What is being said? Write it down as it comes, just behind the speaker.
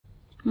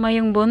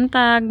Mayong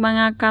buntag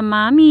mga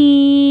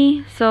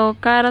kamami. So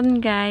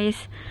karon guys,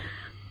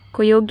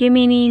 kuyugi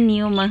mi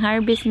ninyo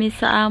mang-harvest mi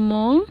sa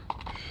among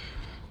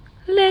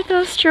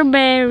little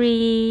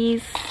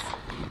strawberries.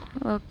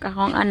 O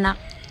akong anak.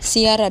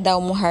 Siya ra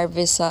daw mo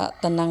harvest sa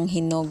tanang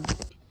hinog.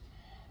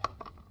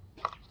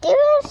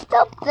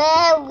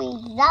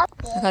 Strawberries.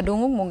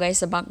 Nakadungog mo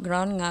guys sa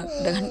background nga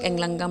daghan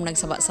kayong langgam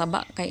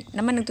nagsaba-saba kay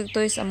naman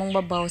nagtutoy sa among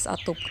babaw sa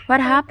atop.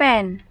 What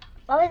happened?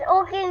 I was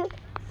walking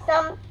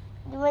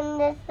when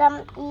there's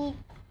some eat.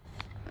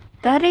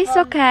 That is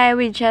okay.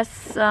 We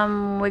just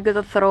we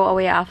gonna throw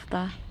away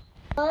after.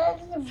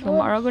 So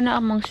maarago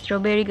na among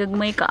strawberry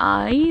gagmay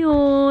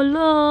kaayo.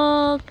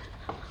 Look.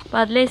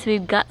 But at least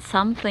we've got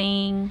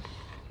something.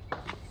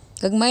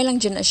 Gagmay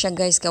lang dyan na siya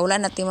guys, kaya wala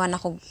natiman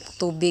ako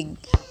tubig.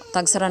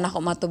 Tagsara na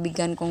ako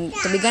matubigan. Kung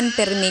tubigan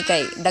permi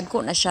kay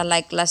dagko na siya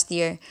like last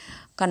year.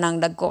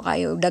 Kanang dagko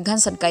kayo. Daghan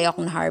sad kayo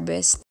akong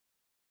harvest.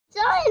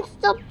 Giant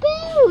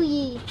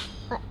strawberry.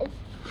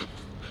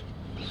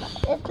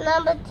 It's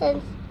number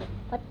 10.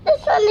 But this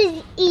one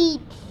is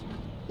eat.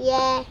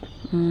 Yeah.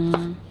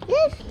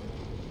 This.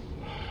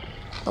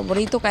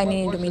 Paborito kay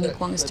ni Dominic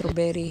ang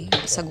strawberry.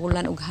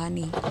 Sagulan ug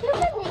honey.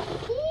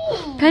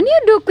 Can you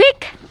do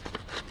quick?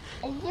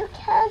 You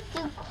can't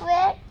do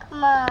quick,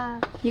 Ma.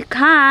 You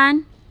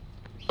can.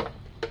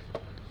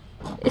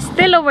 It's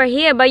still over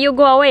here, but you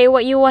go away.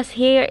 What you was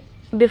here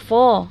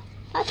before?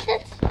 But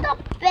it's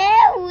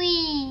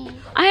strawberry.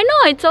 I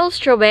know it's all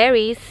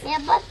strawberries.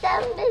 Yeah, but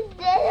then this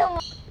little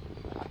one.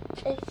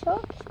 It's so.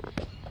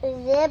 Is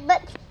there?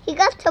 But he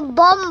got a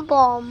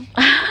bomb.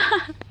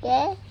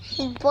 Yeah,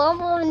 his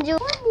bomb. Let me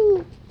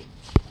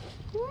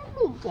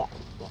get.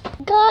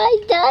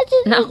 Guys, that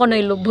is. Na ako na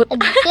ilubot.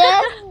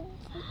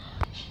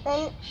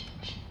 And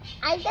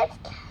I just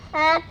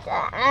can't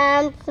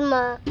answer,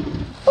 Mom.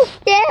 Oh,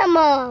 there,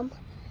 Mom.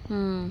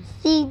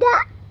 See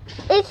that?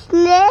 It's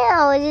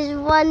nail. This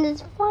one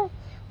is fun.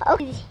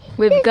 Okay.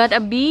 We've got a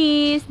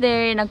bees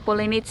there.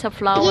 Nagpollinate sa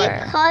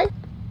flower. Because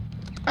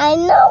I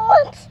know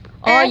what's.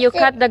 Oh, you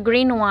cut the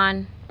green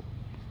one.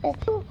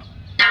 It's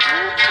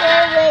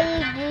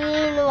already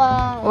green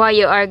one. Why,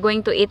 you are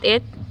going to eat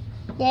it?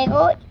 They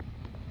go.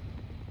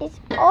 It's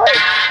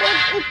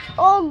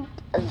all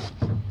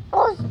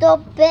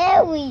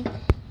strawberries.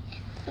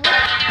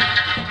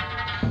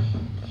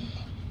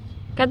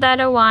 Cut the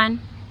other one.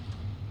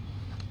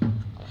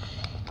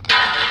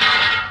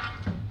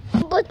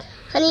 But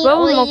honey,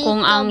 Wow mo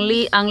kung ang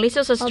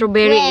liso sa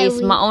strawberry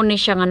is maon ni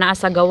siya nga naa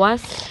sa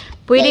gawas.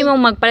 Pwede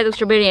mong magpalit og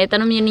strawberry.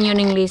 Itanom niyo ninyo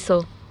ning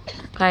liso.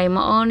 Kay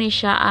maon ni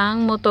siya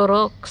ang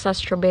motorok sa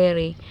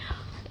strawberry.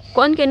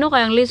 Kuan kay no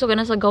kay ang liso kay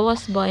nasa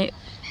gawas ba?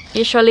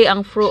 Usually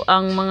ang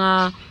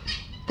mga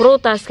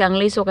prutas kang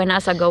liso kay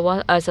naa sa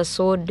gawas sa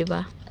sud, di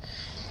ba?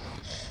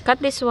 Cut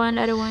this one,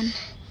 other one.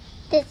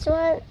 This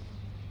one,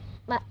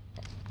 but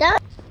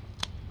that.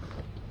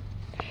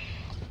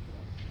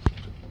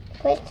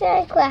 Wish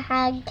I could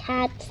have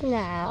cats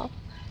now.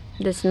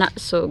 That's not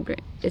so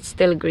green. It's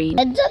still green.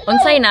 I don't know.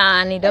 Unsay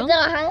na ani I dong?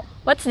 don't have.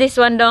 What's this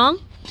one dong?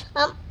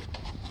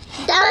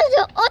 That's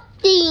a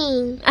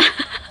thing.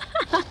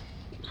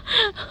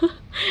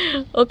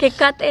 Okay,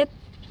 cut it.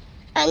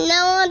 And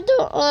now I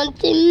don't want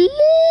to live.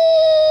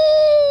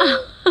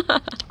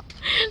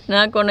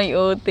 Na ako na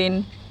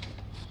iutin.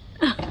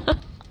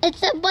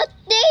 It's a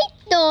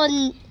potato.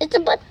 It's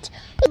a potato.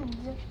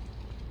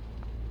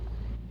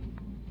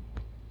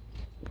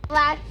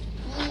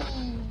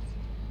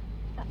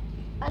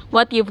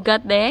 What you've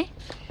got there?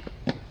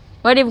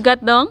 What you've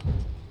got dong?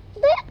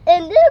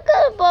 And this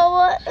got a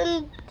bowl,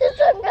 and this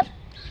one got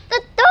the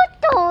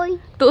toy.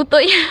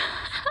 Tutoy.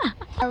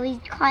 It was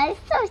quite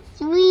so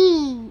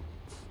sweet.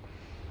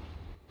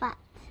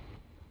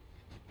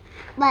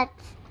 But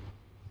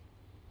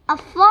a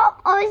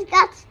frog always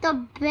got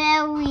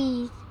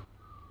strawberries.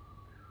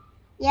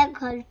 Yeah,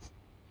 because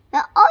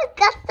they always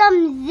got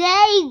some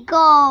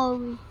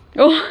Zaygos.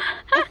 Oh.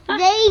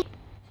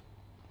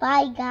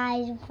 Bye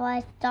guys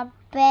for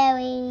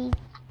strawberries.